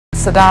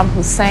Saddam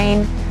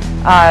Hussein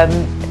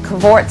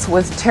cavorts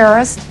with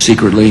terrorists.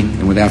 Secretly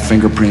and without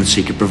fingerprints,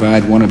 he could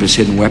provide one of his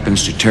hidden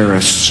weapons to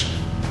terrorists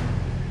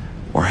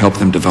or help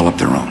them develop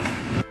their own.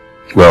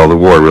 Well, the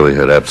war really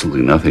had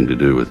absolutely nothing to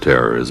do with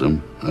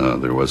terrorism.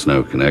 There was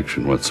no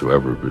connection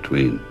whatsoever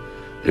between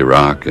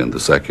Iraq and the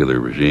secular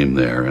regime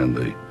there and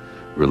the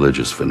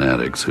religious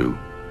fanatics who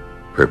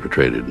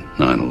perpetrated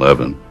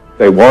 9/11.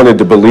 They wanted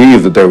to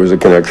believe that there was a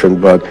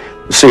connection, but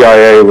the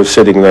CIA was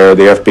sitting there,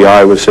 the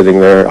FBI was sitting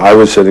there, I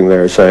was sitting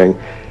there saying,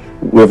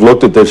 we've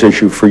looked at this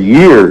issue for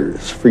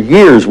years. For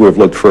years we've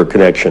looked for a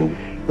connection,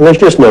 and there's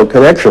just no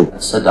connection.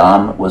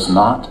 Saddam was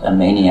not a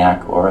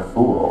maniac or a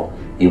fool.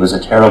 He was a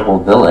terrible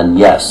villain,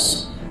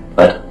 yes,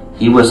 but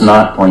he was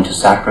not going to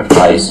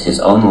sacrifice his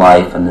own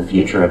life and the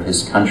future of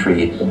his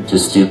country to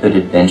stupid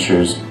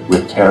adventures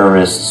with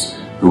terrorists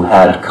who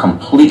had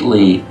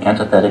completely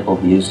antithetical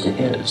views to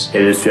his.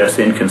 It is just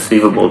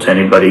inconceivable to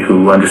anybody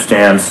who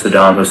understands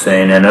Saddam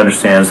Hussein and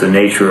understands the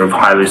nature of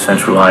highly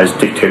centralized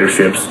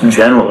dictatorships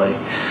generally,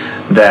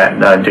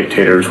 that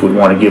dictators would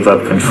want to give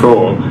up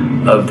control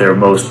of their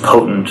most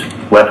potent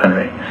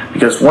weaponry.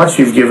 Because once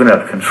you've given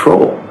up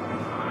control,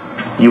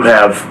 you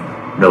have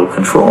no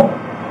control.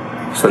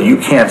 So you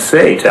can't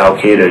say to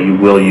Al-Qaeda, you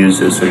will use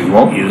this or you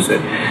won't use it.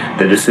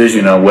 The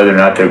decision on whether or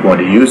not they're going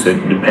to use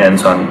it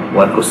depends on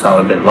what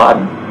Osama bin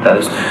Laden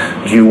does.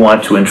 Do you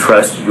want to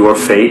entrust your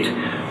fate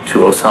to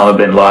Osama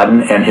bin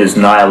Laden and his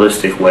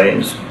nihilistic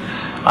ways?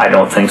 I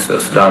don't think so.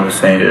 Saddam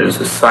Hussein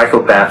is a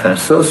psychopath and a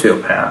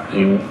sociopath.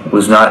 He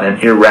was not an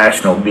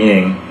irrational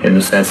being in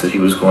the sense that he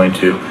was going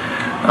to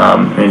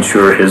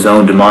ensure his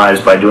own demise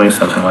by doing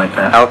something like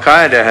that.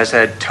 Al-Qaeda has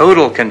had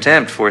total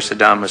contempt for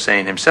Saddam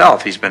Hussein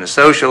himself. He's been a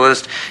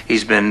socialist.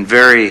 He's been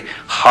very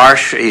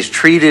harsh. He's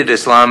treated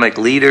Islamic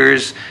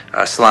leaders,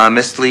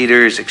 Islamist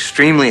leaders,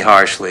 extremely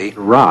harshly.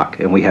 Iraq,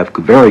 and we have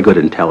very good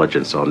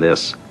intelligence on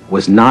this,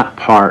 was not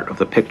part of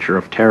the picture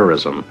of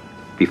terrorism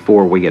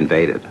before we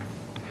invaded.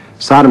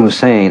 Saddam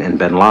Hussein and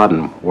bin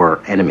Laden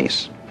were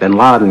enemies. Bin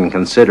Laden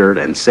considered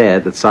and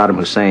said that Saddam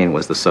Hussein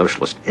was the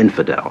socialist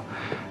infidel.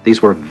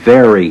 These were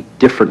very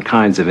different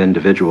kinds of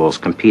individuals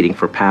competing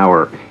for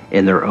power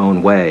in their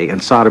own way,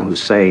 and Saddam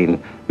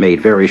Hussein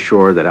made very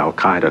sure that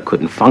Al-Qaeda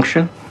couldn't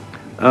function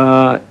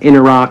in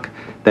Iraq,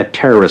 that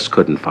terrorists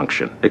couldn't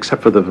function,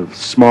 except for the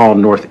small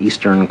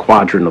northeastern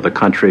quadrant of the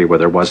country where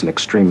there was an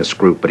extremist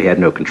group, but he had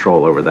no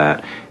control over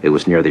that. It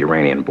was near the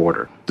Iranian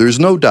border. There's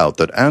no doubt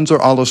that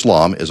Ansar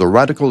al-Islam is a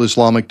radical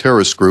Islamic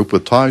terrorist group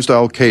with ties to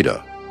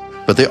Al-Qaeda,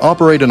 but they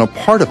operate in a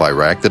part of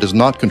Iraq that is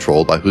not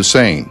controlled by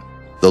Hussein.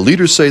 The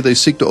leaders say they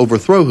seek to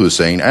overthrow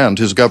Hussein and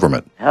his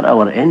government. They are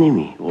our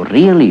enemy.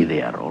 Really,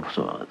 they are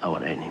also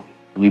our enemy.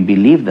 We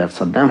believe that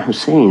Saddam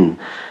Hussein,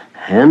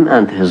 him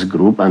and his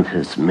group and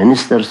his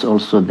ministers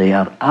also, they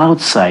are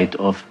outside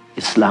of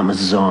Islam's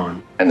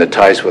zone. And the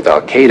ties with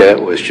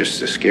Al-Qaeda was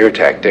just a scare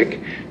tactic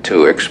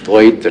to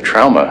exploit the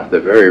trauma, the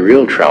very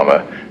real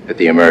trauma that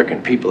the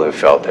American people have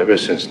felt ever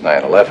since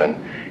 9/11,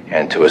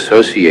 and to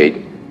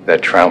associate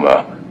that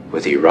trauma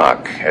with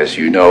Iraq. As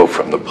you know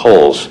from the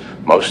polls,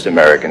 most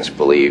Americans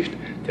believed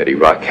that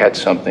Iraq had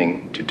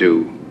something to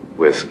do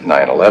with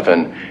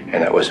 9/11,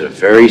 and that was a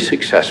very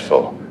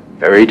successful,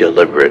 very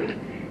deliberate,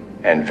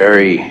 and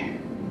very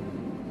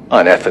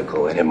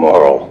unethical and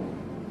immoral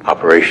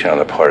operation on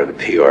the part of the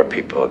PR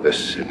people of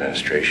this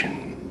administration.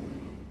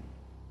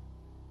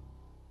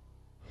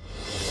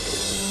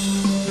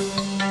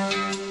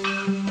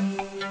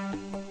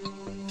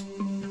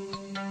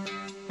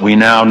 We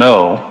now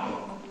know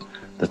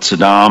that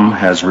Saddam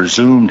has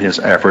resumed his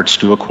efforts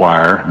to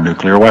acquire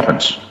nuclear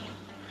weapons.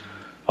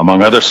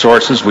 Among other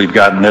sources, we've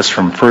gotten this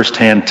from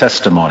first-hand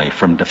testimony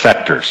from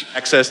defectors.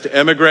 Access to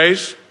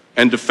emigres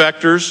and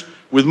defectors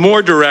with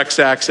more direct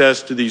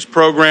access to these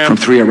programs. From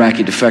 3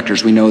 Iraqi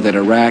defectors, we know that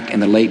Iraq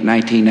in the late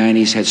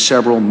 1990s had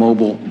several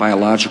mobile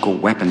biological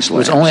weapons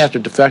labs. It was only after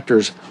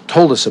defectors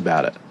told us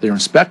about it. Their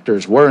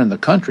inspectors were in the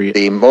country.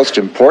 The most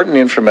important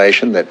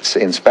information that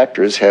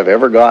inspectors have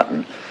ever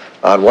gotten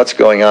on what's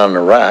going on in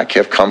Iraq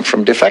have come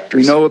from defectors.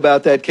 We know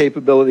about that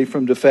capability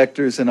from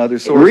defectors and other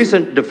sources. A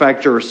recent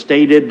defector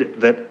stated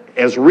that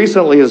as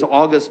recently as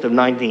August of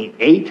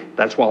 1998,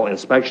 that's while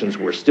inspections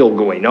were still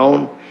going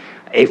on,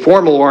 a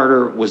formal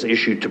order was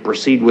issued to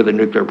proceed with the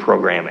nuclear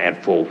program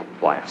at full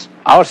blast.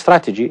 Our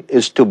strategy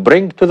is to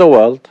bring to the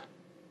world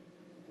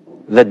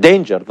the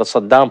danger that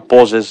Saddam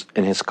poses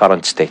in his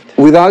current state.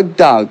 Without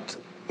doubt,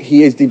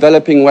 he is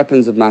developing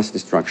weapons of mass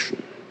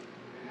destruction.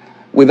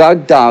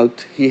 Without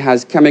doubt, he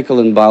has chemical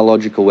and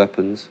biological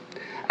weapons.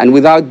 And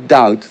without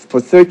doubt, for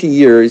 30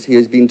 years, he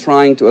has been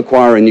trying to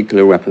acquire a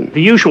nuclear weapon.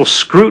 The usual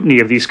scrutiny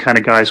of these kind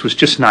of guys was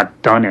just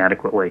not done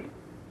adequately.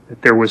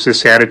 That there was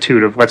this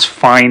attitude of let's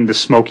find the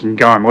smoking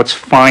gun, let's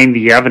find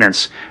the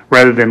evidence,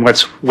 rather than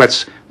let's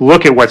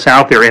look at what's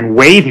out there and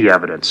weigh the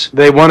evidence.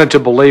 They wanted to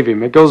believe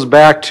him. It goes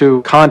back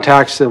to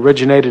contacts that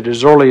originated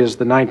as early as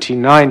the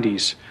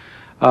 1990s.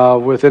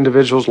 With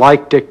individuals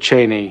like Dick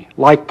Cheney,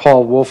 like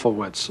Paul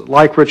Wolfowitz,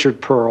 like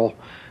Richard Pearl,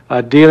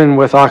 dealing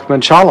with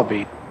Ahmed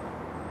Chalabi.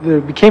 They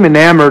became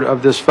enamored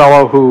of this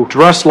fellow who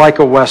dressed like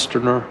a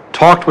Westerner,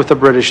 talked with a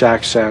British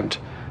accent,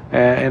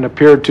 and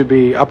appeared to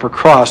be upper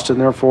crust, and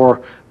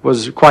therefore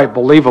was quite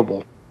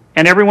believable.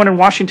 And everyone in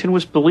Washington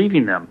was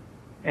believing them.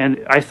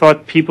 And I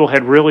thought people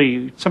had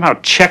really somehow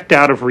checked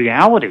out of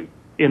reality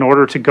in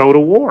order to go to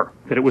war,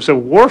 that it was a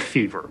war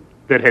fever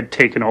that had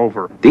taken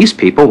over. These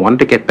people wanted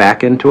to get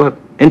back into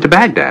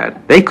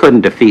Baghdad. They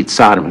couldn't defeat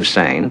Saddam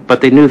Hussein,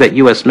 but they knew that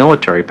U.S.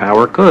 military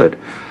power could.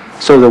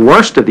 So the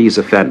worst of these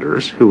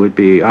offenders, who would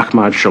be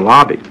Ahmad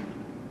Shalabi,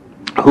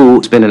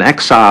 who's been in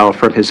exile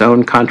from his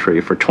own country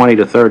for 20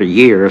 to 30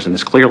 years and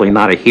is clearly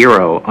not a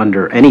hero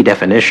under any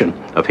definition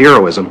of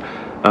heroism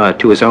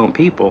to his own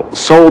people,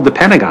 sold the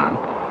Pentagon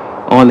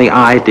on the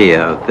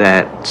idea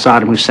that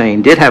Saddam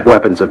Hussein did have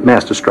weapons of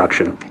mass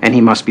destruction and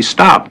he must be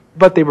stopped.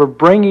 But they were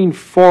bringing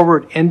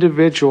forward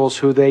individuals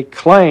who they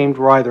claimed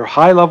were either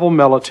high-level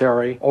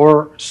military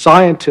or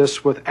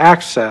scientists with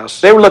access.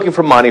 They were looking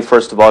for money,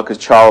 first of all, because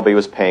Chalabi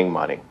was paying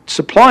money.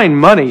 Supplying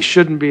money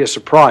shouldn't be a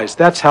surprise.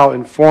 That's how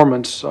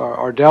informants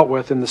are dealt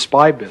with in the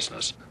spy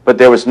business. But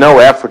there was no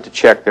effort to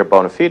check their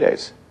bona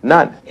fides.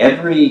 None.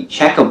 Every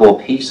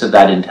checkable piece of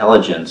that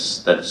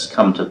intelligence that's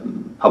come to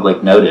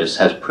public notice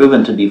has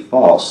proven to be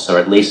false, or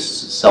at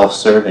least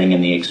self-serving in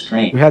the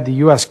extreme. We had the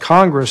U.S.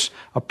 Congress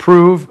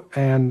approve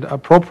and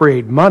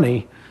appropriate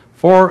money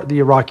for the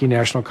Iraqi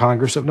National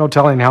Congress of no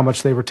telling how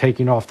much they were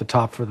taking off the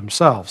top for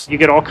themselves. You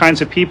get all kinds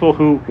of people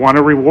who want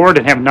a reward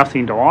and have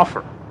nothing to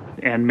offer.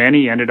 And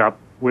many ended up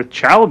with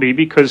Chalabi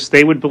because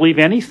they would believe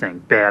anything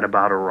bad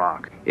about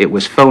Iraq. It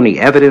was phony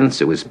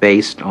evidence. It was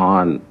based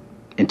on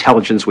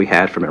intelligence we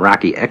had from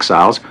Iraqi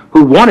exiles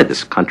who wanted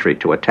this country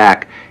to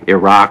attack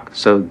Iraq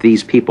so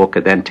these people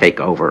could then take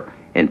over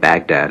in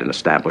Baghdad and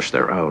establish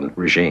their own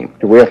regime.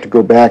 We have to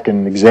go back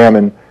and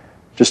examine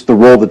just the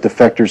role that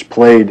defectors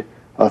played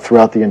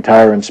throughout the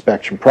entire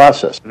inspection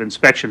process. If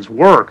inspections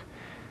work,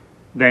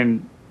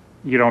 then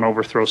you don't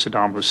overthrow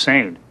Saddam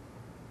Hussein.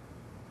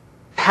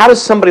 How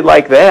does somebody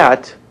like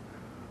that,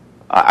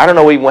 I don't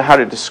know even how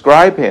to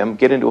describe him,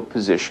 get into a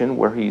position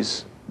where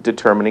he's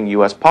determining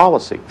U.S.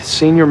 policy?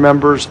 Senior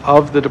members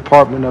of the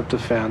Department of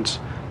Defense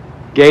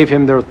gave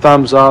him their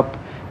thumbs up.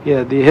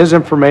 His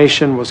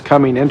information was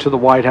coming into the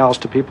White House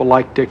to people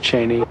like Dick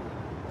Cheney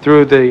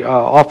through the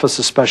Office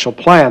of Special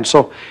Plans.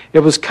 So it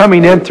was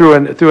coming in through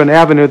an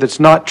avenue that's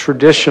not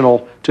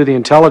traditional to the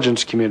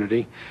intelligence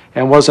community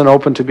and wasn't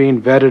open to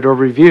being vetted or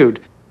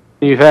reviewed.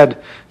 You've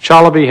had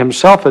Chalabi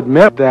himself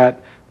admit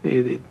that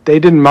they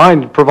didn't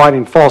mind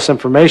providing false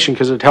information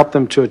because it helped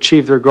them to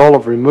achieve their goal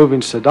of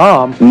removing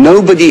Saddam.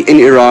 Nobody in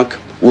Iraq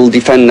will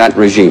defend that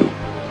regime,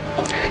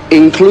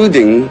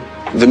 including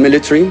the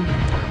military,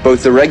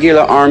 both the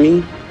regular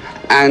army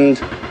and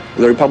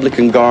the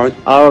Republican Guard.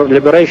 Our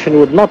liberation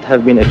would not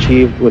have been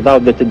achieved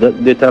without the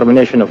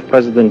determination of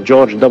President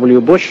George W.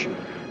 Bush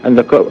and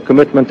the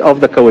commitment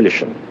of the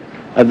coalition,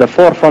 at the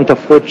forefront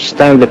of which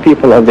stand the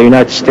people of the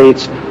United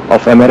States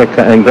of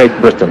America and Great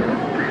Britain.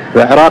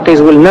 The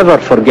Iraqis will never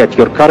forget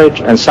your courage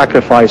and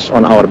sacrifice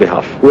on our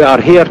behalf. We are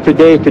here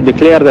today to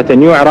declare that a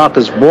new Iraq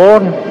is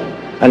born,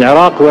 an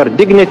Iraq where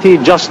dignity,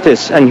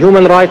 justice, and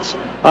human rights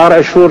are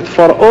assured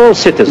for all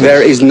citizens.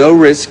 There is no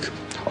risk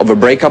of a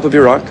breakup of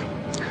Iraq,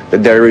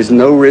 that there is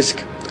no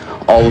risk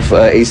of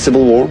a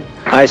civil war.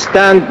 I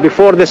stand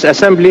before this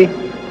assembly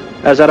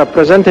as a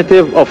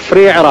representative of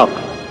free Iraq.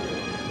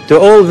 To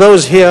all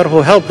those here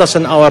who helped us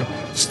in our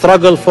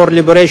struggle for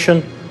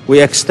liberation,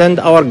 we extend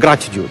our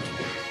gratitude.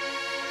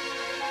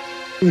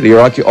 The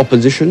Iraqi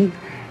opposition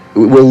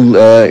will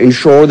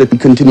ensure the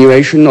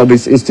continuation of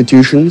its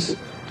institutions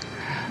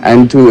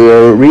and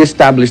to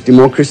reestablish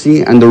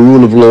democracy and the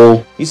rule of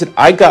law. He said,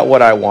 I got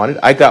what I wanted,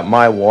 I got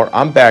my war,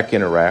 I'm back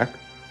in Iraq,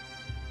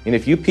 and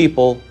if you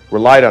people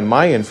relied on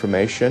my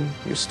information,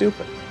 you're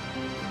stupid.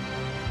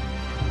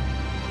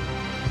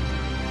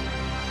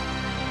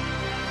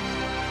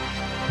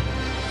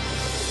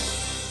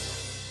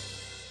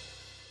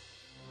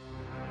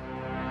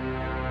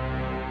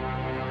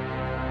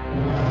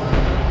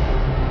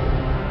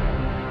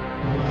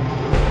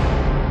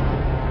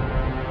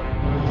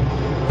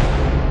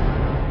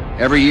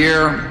 Every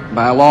year,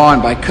 by law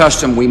and by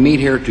custom, we meet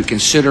here to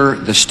consider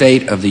the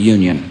state of the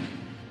Union.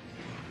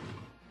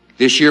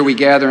 This year we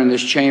gather in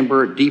this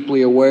chamber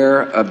deeply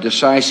aware of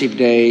decisive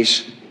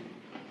days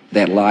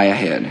that lie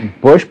ahead.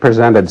 Bush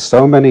presented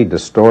so many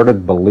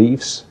distorted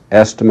beliefs,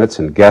 estimates,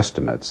 and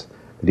guesstimates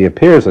that it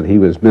appears that he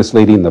was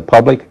misleading the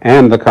public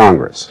and the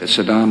Congress.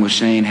 Saddam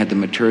Hussein had the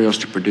materials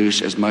to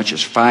produce as much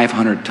as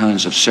 500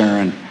 tons of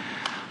sarin,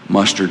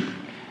 mustard,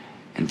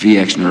 and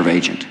VX nerve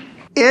agent.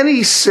 Any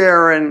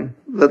sarin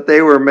that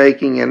they were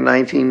making in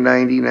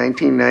 1990,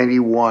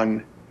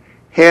 1991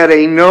 had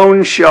a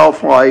known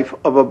shelf life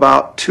of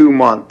about 2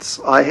 months.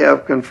 I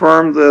have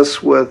confirmed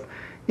this with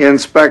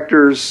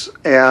inspectors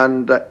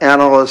and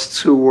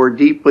analysts who were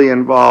deeply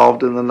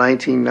involved in the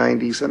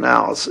 1990s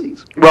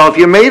analyses. Well, if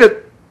you made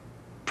it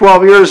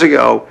 12 years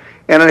ago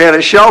and it had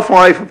a shelf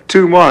life of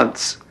 2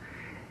 months,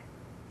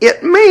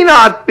 it may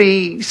not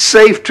be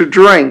safe to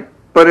drink,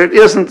 but it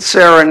isn't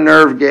sarin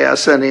nerve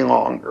gas any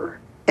longer.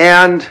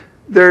 And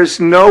there's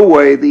no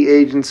way the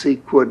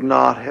agency could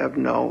not have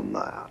known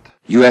that.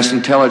 U.S.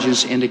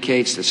 intelligence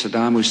indicates that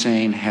Saddam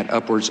Hussein had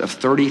upwards of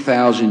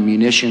 30,000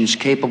 munitions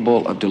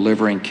capable of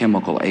delivering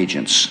chemical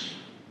agents.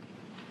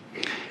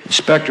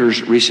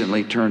 Inspectors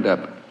recently turned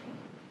up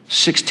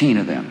 16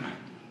 of them,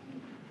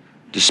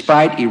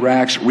 despite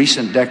Iraq's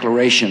recent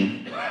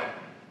declaration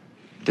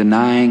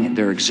denying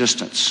their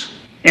existence.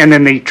 And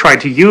then they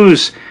tried to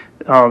use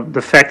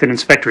the fact that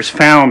inspectors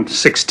found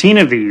 16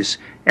 of these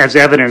as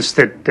evidence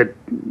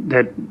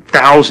that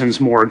thousands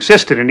more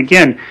existed. And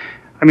again,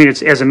 I mean,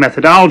 it's, as a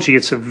methodology,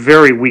 it's a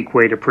very weak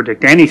way to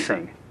predict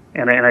anything.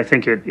 And I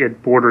think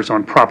it borders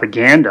on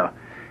propaganda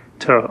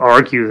to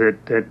argue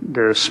that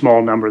the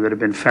small number that have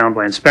been found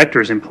by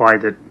inspectors imply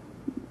that,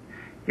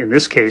 in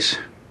this case,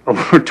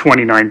 over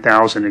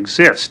 29,000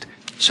 exist.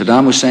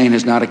 Saddam Hussein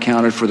has not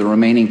accounted for the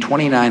remaining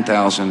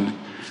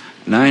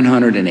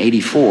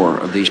 29,984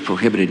 of these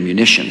prohibited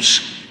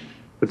munitions.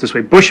 Put it this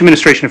way, Bush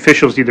administration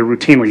officials either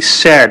routinely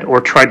said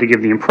or tried to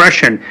give the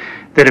impression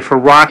that if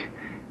Iraq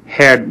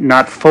had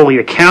not fully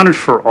accounted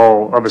for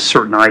all of a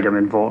certain item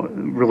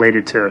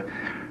related to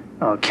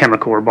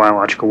chemical or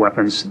biological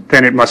weapons,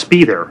 then it must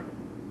be there.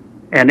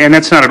 And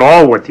that's not at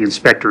all what the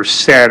inspectors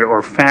said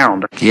or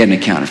found. He hadn't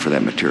accounted for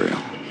that material.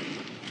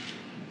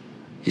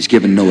 He's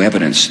given no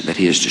evidence that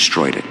he has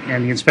destroyed it.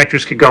 And the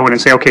inspectors could go in and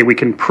say, okay, we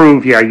can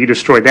prove, yeah, you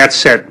destroyed that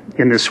set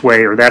in this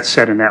way or that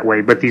set in that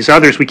way, but these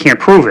others, we can't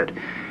prove it.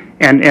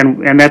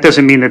 And that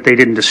doesn't mean that they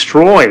didn't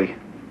destroy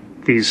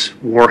these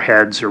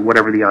warheads or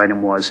whatever the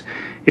item was.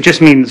 It just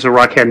means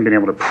Iraq hadn't been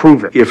able to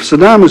prove it. If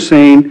Saddam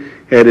Hussein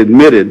had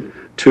admitted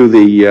to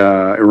the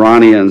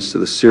Iranians, to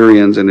the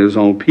Syrians and his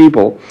own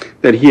people,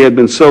 that he had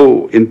been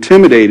so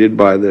intimidated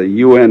by the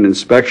UN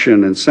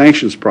inspection and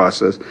sanctions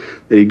process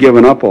that he'd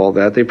given up all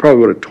that, they probably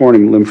would have torn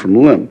him limb from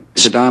limb.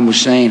 Saddam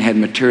Hussein had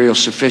material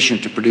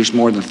sufficient to produce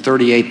more than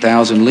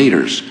 38,000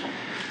 liters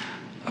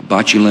of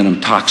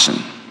botulinum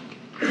toxin,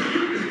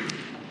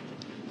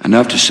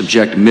 enough to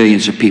subject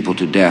millions of people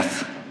to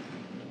death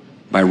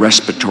by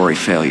respiratory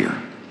failure.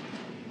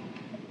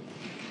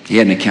 He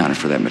hadn't accounted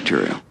for that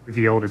material.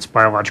 Revealed its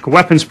biological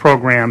weapons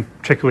program,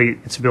 particularly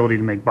its ability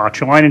to make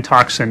botulinum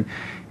toxin,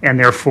 and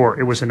therefore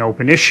it was an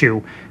open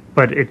issue.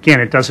 But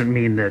again, it doesn't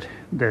mean that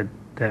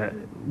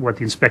what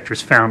the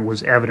inspectors found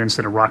was evidence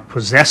that Iraq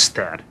possessed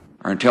that.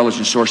 Our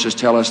intelligence sources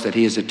tell us that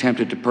he has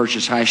attempted to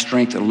purchase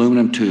high-strength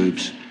aluminum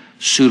tubes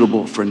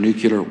suitable for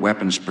nuclear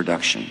weapons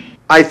production.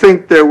 I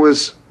think there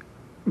was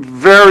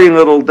very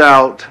little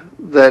doubt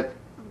that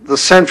the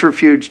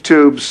centrifuge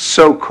tubes,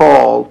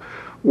 so-called,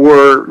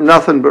 were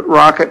nothing but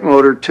rocket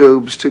motor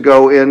tubes to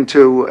go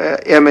into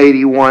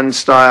M81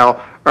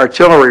 style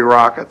artillery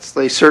rockets.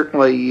 They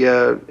certainly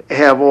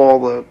have all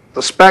the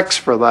specs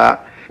for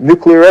that.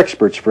 Nuclear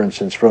experts, for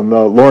instance, from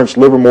Lawrence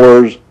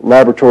Livermore's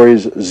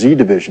laboratory's Z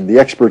division, the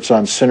experts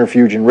on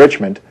centrifuge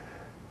enrichment,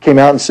 came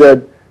out and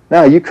said,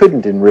 no, you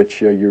couldn't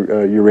enrich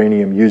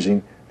uranium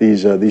using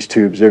these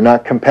tubes. They're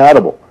not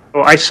compatible.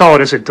 Well, I saw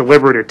it as a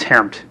deliberate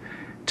attempt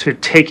to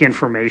take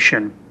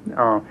information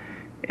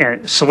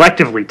and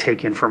selectively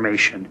take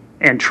information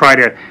and try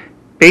to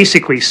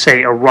basically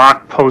say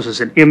Iraq poses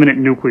an imminent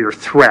nuclear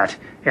threat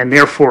and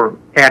therefore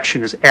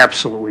action is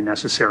absolutely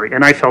necessary.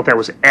 And I felt that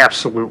was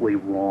absolutely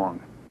wrong.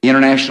 The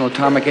International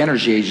Atomic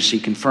Energy Agency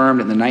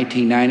confirmed in the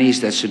 1990s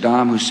that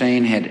Saddam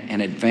Hussein had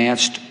an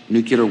advanced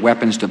nuclear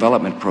weapons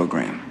development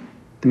program.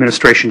 The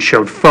administration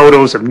showed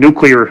photos of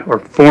nuclear or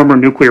former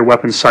nuclear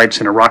weapons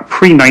sites in Iraq,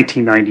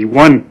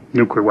 pre-1991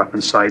 nuclear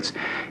weapons sites,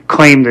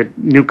 claimed that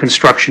new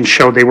construction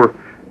showed they were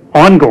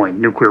ongoing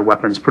nuclear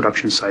weapons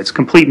production sites.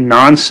 Complete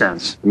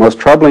nonsense. The most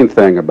troubling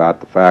thing about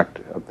the fact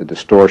of the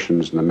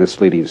distortions and the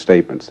misleading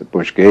statements that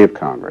Bush gave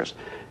Congress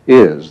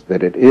is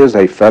that it is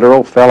a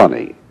federal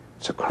felony.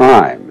 It's a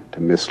crime to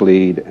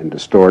mislead and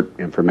distort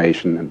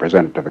information and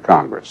present it to the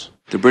Congress.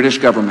 The British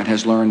government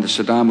has learned that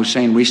Saddam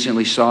Hussein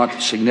recently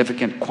sought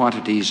significant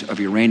quantities of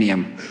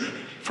uranium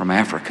from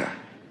Africa.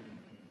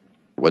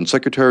 When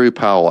Secretary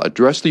Powell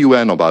addressed the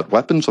UN about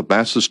weapons of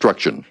mass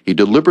destruction, he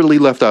deliberately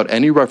left out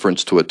any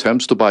reference to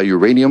attempts to buy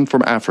uranium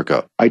from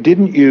Africa. I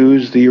didn't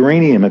use the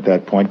uranium at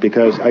that point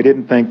because I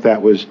didn't think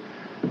that was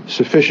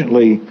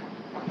sufficiently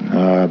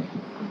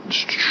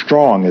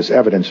strong as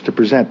evidence to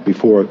present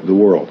before the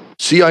world.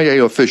 CIA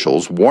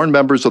officials warned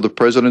members of the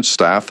president's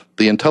staff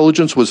the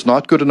intelligence was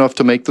not good enough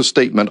to make the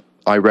statement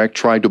Iraq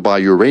tried to buy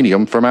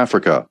uranium from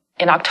Africa.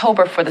 In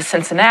October, for the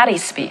Cincinnati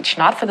speech,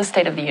 not for the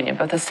State of the Union,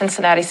 but the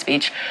Cincinnati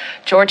speech,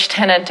 George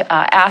Tenet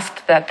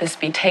asked that this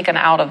be taken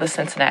out of the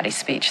Cincinnati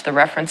speech, the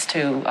reference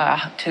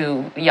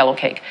to yellow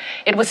cake.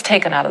 It was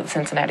taken out of the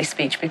Cincinnati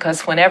speech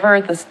because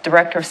whenever the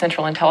Director of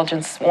Central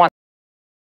Intelligence wants